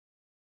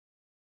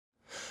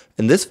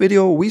In this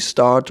video we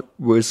start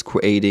with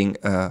creating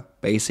a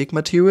basic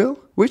material,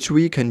 which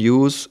we can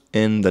use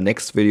in the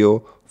next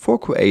video for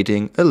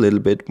creating a little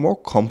bit more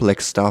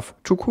complex stuff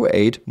to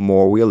create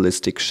more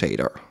realistic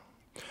shader.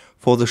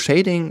 For the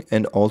shading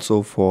and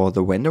also for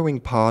the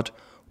rendering part,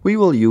 we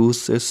will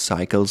use this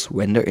Cycles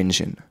render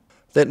engine.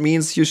 That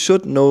means you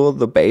should know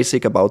the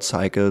basic about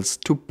Cycles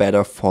to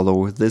better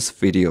follow this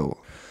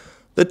video.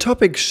 The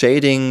topic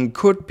shading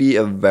could be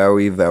a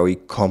very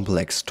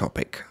complex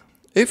topic.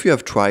 If you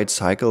have tried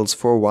Cycles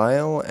for a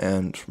while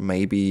and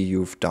maybe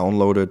you've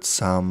downloaded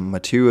some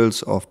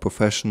materials of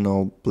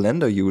professional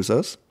Blender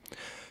users,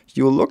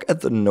 you look at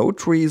the node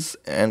trees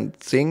and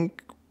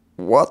think,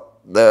 what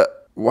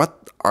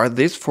are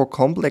these for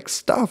complex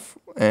stuff?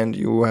 And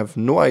you have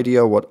no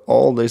idea what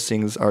all these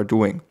things are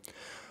doing.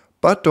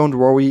 But don't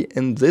worry,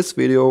 in this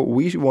video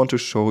we want to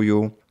show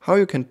you how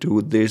you can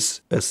do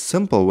this a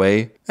simple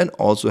way and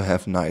also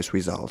have nice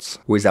results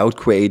without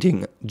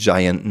creating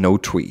giant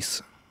node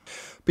trees.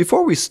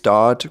 Before we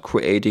start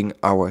creating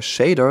our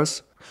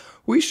shaders,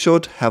 we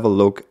should have a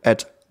look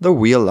at the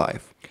real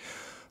life.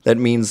 That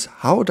means,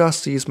 how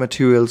does these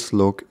materials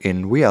look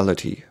in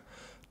reality?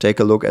 Take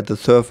a look at the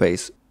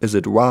surface. Is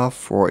it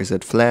rough or is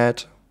it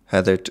flat?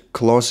 Has it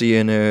glossy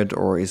in it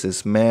or is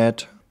it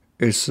matte?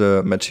 Is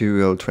the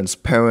material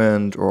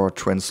transparent or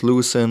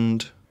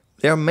translucent?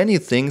 There are many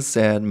things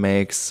that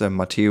makes a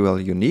material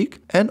unique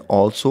and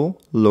also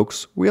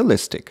looks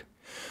realistic.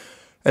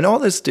 And all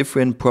these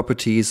different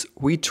properties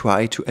we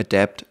try to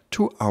adapt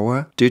to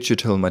our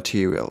digital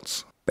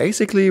materials.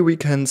 Basically, we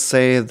can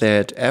say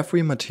that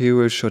every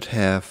material should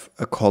have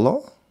a color,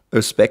 a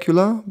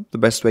specular. The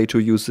best way to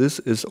use this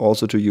is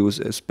also to use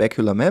a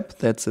specular map.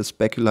 That's a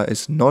specular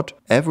is not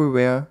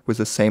everywhere with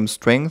the same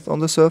strength on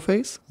the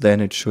surface.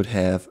 Then it should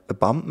have a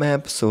bump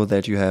map so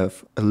that you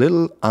have a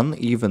little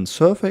uneven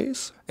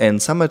surface. And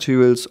some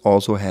materials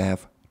also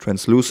have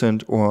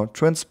translucent or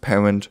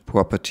transparent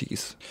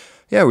properties.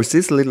 Yeah, with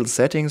these little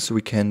settings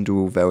we can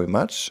do very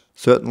much,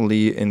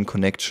 certainly in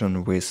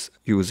connection with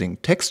using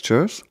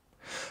textures.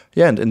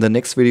 Yeah, and in the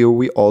next video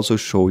we also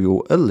show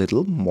you a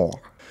little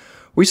more.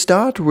 We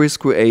start with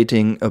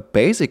creating a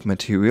basic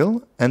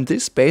material, and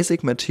this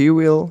basic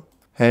material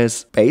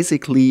has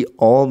basically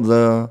all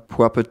the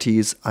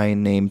properties I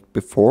named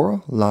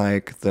before,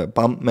 like the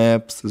bump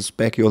maps, the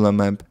specular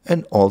map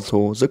and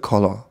also the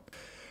color.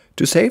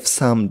 To save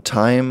some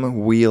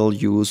time, we'll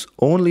use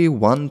only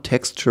one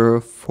texture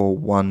for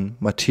one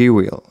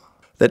material.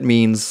 That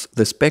means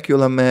the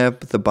specular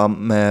map, the bump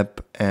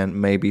map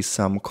and maybe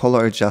some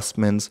color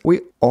adjustments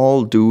we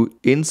all do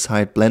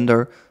inside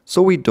Blender,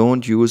 so we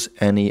don't use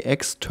any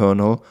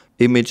external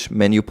image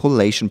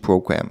manipulation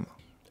program.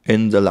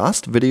 In the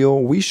last video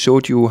we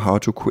showed you how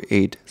to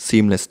create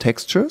seamless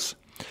textures,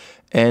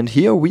 and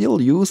here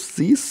we'll use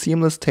these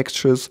seamless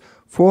textures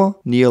for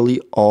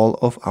nearly all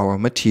of our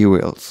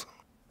materials.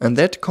 And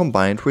that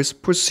combined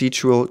with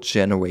procedural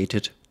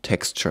generated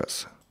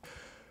textures.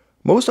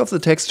 Most of the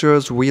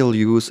textures we'll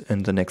use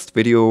in the next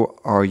video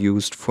are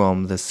used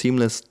from the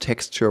Seamless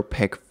Texture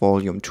Pack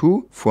Volume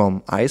 2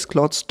 from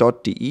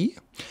iceclots.de,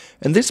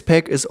 and this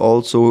pack is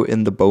also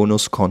in the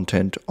bonus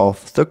content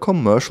of the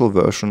commercial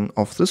version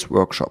of this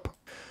workshop.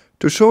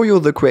 To show you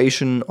the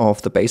creation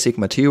of the basic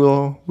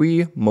material,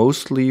 we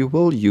mostly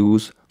will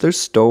use the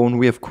stone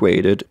we have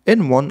created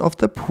in one of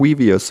the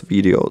previous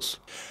videos.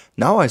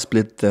 Now I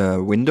split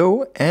the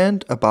window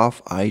and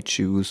above I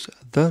choose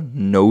the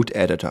node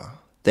editor.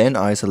 Then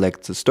I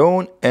select the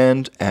stone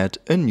and add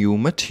a new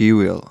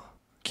material.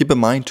 Keep in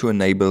mind to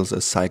enable the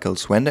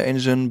Cycles render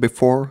engine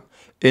before.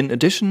 In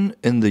addition,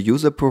 in the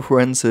user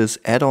preferences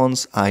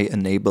add-ons I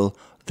enable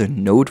the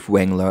Node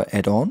Wrangler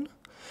add-on.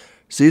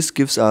 This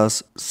gives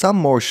us some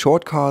more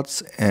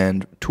shortcuts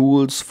and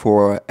tools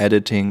for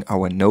editing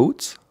our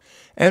nodes.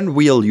 And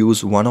we'll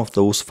use one of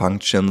those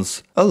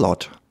functions a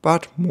lot,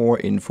 but more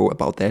info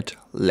about that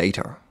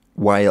later.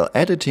 While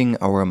editing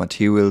our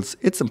materials,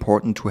 it's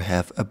important to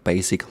have a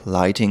basic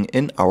lighting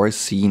in our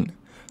scene,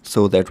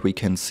 so that we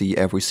can see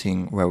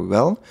everything very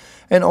well.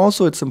 And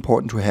also it's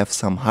important to have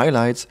some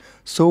highlights,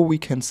 so we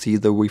can see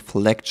the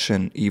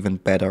reflection even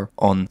better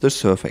on the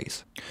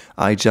surface.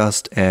 I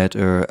just add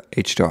a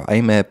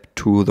HDRI map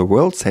to the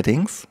world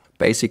settings,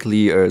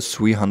 basically a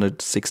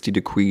 360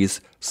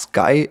 degrees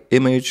sky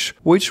image,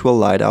 which will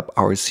light up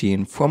our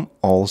scene from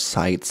all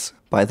sides.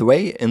 By the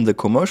way, in the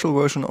commercial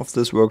version of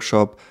this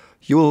workshop,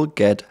 you'll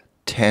get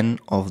 10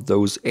 of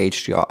those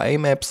HDRI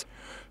maps,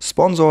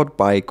 sponsored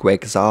by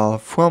Greg Zahl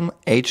from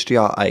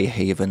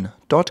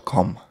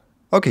hdrihaven.com.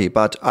 Okay,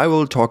 but I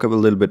will talk a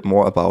little bit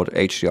more about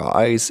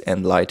HDRIs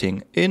and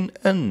lighting in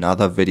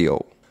another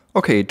video.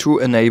 Okay, to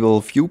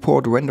enable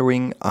viewport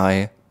rendering,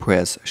 I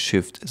press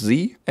Shift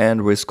Z,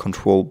 and with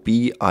Ctrl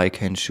B I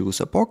can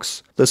choose a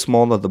box. The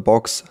smaller the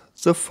box,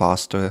 the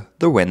faster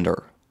the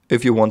render.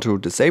 If you want to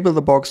disable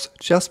the box,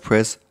 just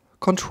press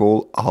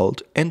Ctrl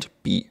Alt and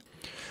B.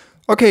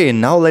 Okay,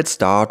 now let's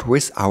start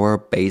with our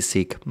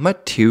basic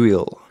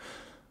material.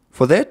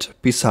 For that,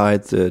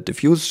 beside the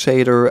diffuse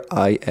shader,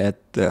 I add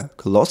the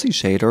glossy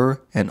shader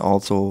and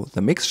also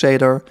the mix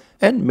shader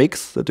and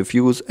mix the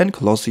diffuse and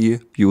glossy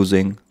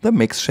using the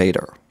mix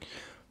shader.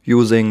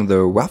 Using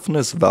the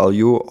roughness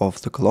value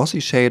of the glossy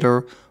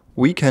shader,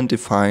 we can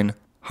define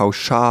how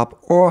sharp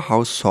or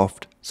how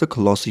soft the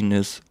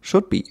glossiness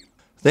should be.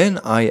 Then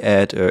I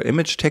add an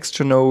image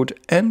texture node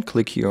and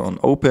click here on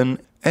open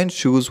and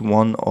choose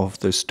one of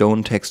the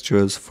stone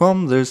textures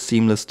from the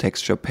Seamless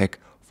Texture Pack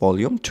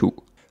Volume 2.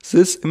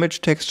 This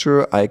image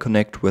texture I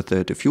connect with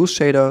the diffuse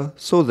shader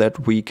so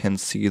that we can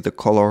see the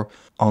color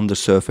on the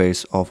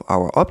surface of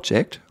our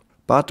object.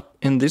 But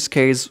in this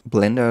case,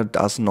 Blender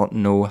does not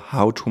know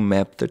how to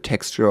map the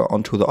texture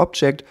onto the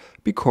object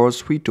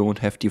because we don't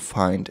have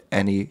defined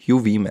any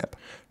UV map.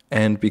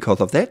 And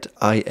because of that,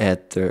 I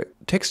add the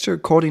texture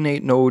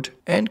coordinate node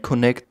and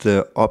connect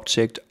the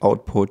object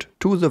output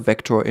to the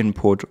vector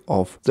input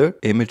of the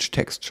image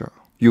texture.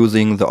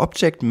 Using the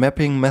object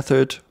mapping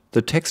method,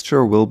 the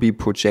texture will be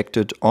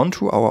projected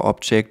onto our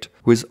object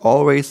with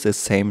always the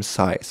same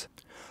size.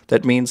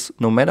 That means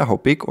no matter how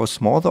big or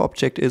small the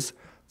object is,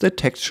 the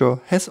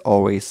texture has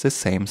always the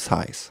same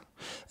size.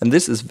 And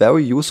this is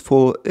very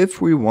useful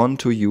if we want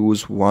to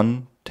use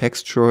one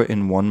texture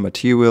in one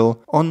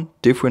material on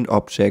different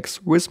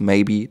objects with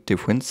maybe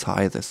different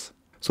sizes.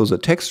 So the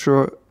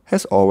texture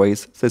has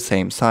always the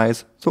same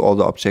size, so all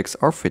the objects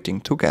are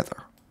fitting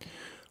together.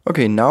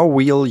 Okay, now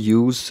we'll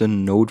use the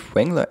Node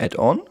Wrangler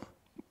add-on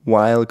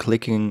while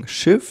clicking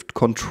Shift,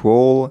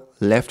 Control,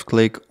 left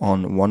click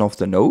on one of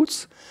the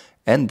nodes,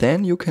 and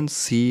then you can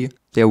see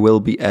there will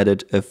be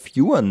added a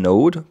viewer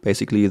node.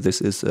 Basically this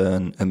is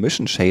an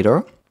emission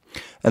shader,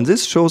 and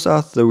this shows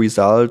us the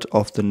result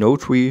of the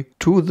node tree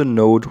to the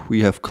node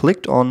we have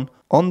clicked on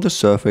the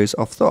surface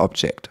of the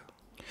object.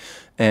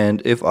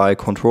 And if I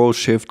Control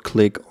Shift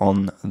click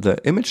on the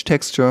image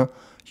texture,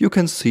 you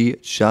can see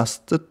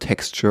just the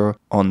texture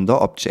on the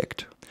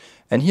object.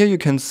 And here you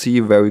can see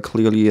very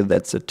clearly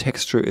that the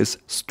texture is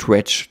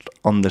stretched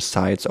on the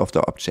sides of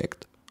the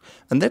object.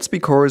 And that's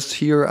because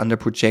here under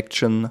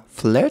projection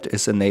flat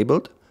is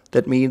enabled.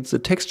 That means the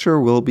texture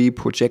will be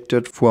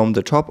projected from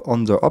the top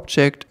on the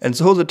object, and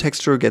so the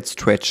texture gets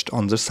stretched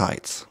on the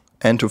sides.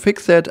 And to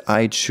fix that,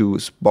 I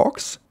choose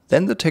box.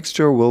 Then the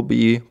texture will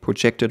be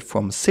projected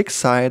from 6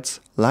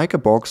 sides like a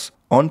box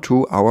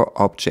onto our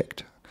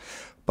object.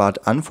 But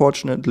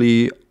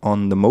unfortunately,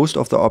 on the most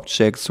of the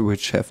objects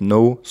which have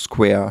no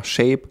square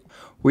shape,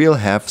 we'll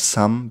have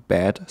some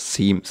bad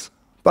seams.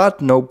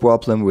 But no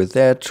problem with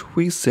that,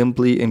 we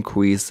simply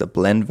increase the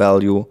blend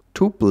value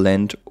to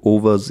blend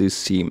over these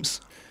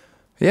seams.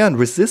 Yeah, and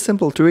with this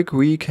simple trick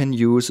we can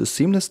use a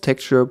seamless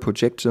texture,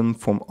 project them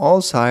from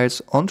all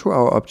sides onto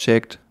our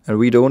object, and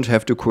we don't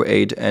have to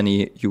create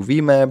any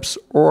UV maps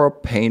or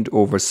paint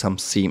over some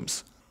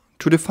seams.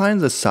 To define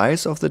the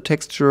size of the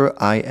texture,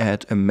 I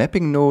add a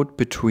mapping node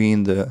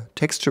between the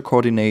texture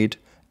coordinate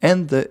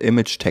and the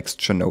image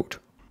texture node.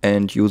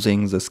 And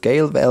using the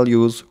scale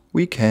values,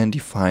 we can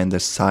define the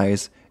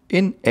size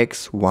in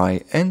X,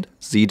 Y and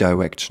Z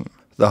direction.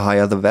 The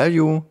higher the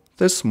value,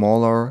 the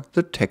smaller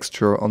the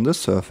texture on the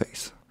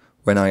surface.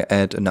 When I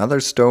add another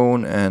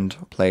stone and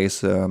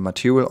place a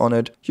material on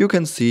it, you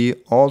can see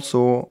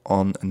also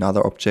on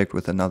another object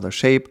with another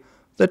shape,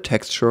 the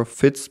texture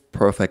fits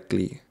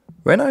perfectly.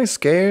 When I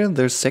scale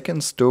the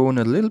second stone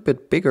a little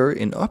bit bigger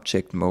in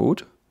object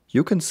mode,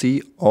 you can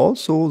see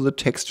also the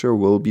texture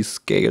will be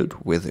scaled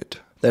with it.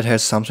 That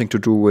has something to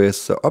do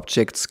with the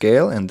object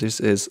scale, and this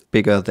is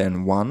bigger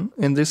than 1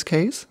 in this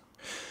case.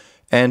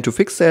 And to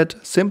fix that,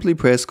 simply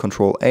press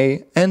Ctrl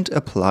A and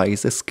apply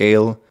the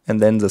scale, and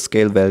then the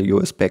scale value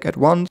is back at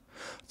 1.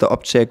 The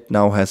object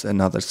now has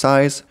another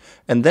size,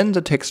 and then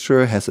the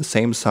texture has the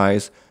same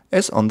size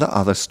as on the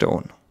other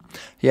stone.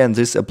 Yeah, and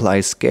this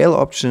apply scale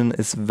option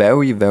is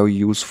very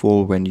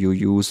useful when you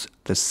use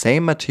the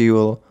same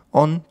material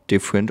on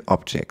different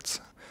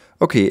objects.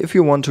 Okay, if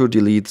you want to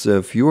delete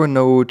the viewer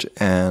node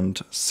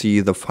and see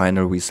the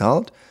final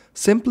result,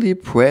 simply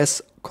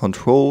press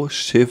Ctrl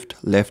Shift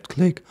left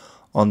click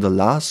on the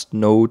last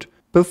node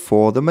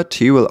before the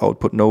material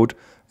output node,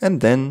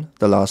 and then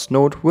the last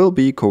node will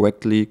be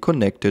correctly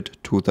connected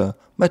to the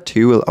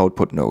material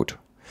output node.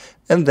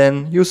 And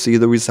then you see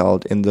the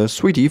result in the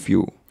 3D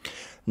view.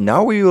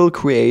 Now we will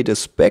create a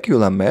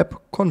specular map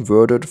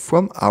converted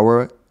from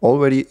our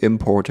already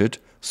imported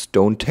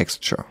stone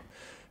texture.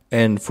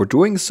 And for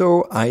doing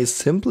so, I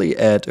simply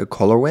add a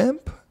color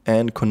ramp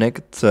and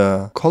connect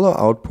the color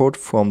output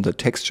from the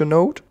texture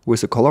node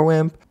with the color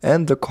ramp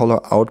and the color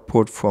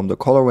output from the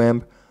color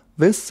ramp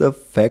with the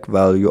FAC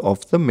value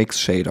of the mix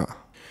shader.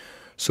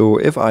 So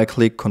if I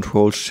click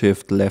Ctrl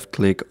Shift left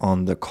click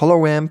on the color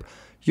ramp,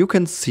 you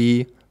can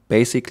see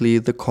basically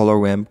the color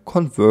ramp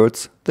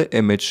converts the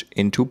image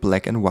into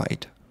black and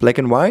white. Black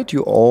and white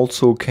you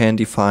also can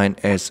define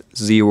as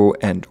 0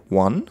 and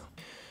 1.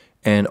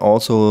 And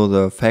also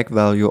the FAC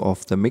value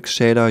of the mix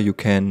shader you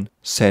can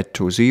set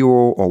to 0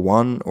 or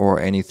 1 or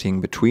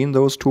anything between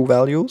those two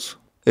values.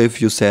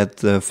 If you set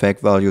the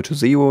effect value to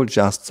 0,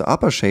 just the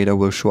upper shader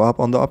will show up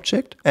on the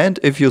object. And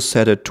if you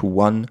set it to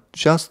 1,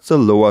 just the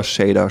lower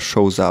shader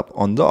shows up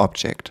on the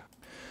object.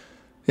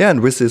 Yeah,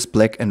 and with this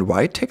black and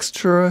white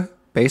texture,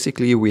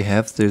 basically we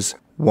have this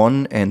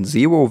 1 and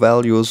 0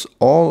 values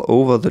all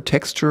over the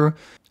texture.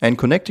 And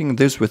connecting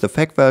this with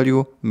effect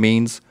value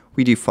means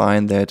we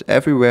define that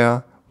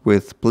everywhere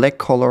with black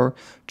color,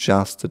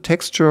 just the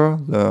texture,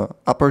 the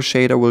upper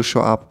shader will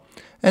show up.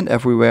 And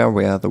everywhere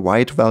where the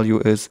white value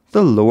is,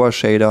 the lower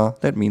shader,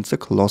 that means the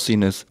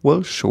glossiness,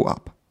 will show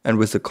up. And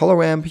with the color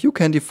ramp you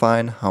can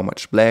define how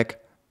much black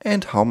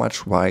and how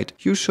much white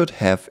you should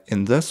have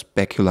in the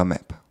specular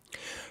map.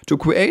 To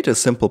create a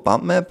simple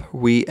bump map,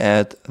 we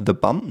add the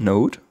bump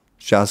node.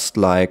 Just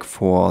like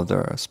for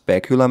the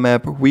specular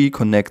map, we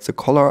connect the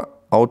color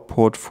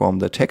output from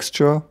the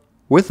texture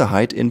with the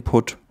height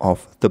input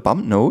of the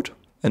bump node.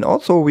 And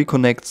also we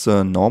connect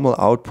the normal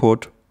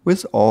output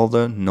with all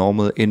the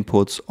normal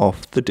inputs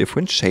of the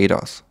different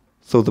shaders.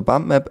 So the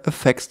bump map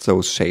affects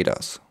those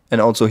shaders.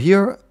 And also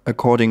here,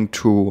 according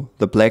to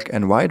the black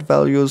and white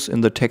values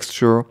in the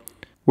texture,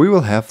 we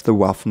will have the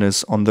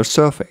roughness on the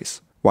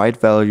surface. White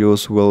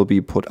values will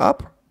be put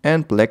up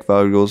and black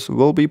values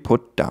will be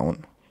put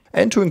down.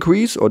 And to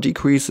increase or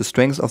decrease the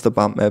strength of the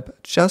bump map,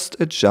 just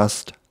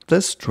adjust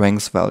the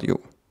strength value.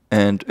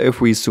 And if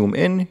we zoom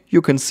in,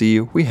 you can see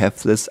we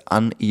have this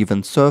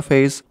uneven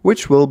surface,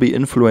 which will be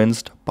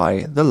influenced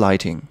by the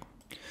lighting.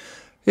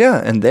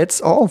 Yeah, and that's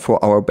all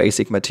for our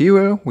basic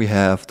material. We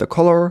have the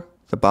color,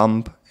 the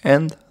bump,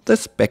 and the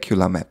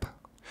specular map.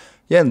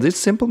 Yeah, and this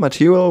simple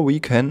material we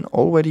can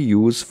already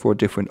use for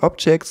different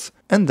objects,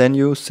 and then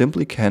you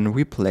simply can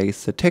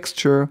replace the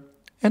texture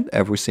and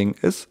everything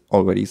is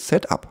already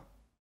set up.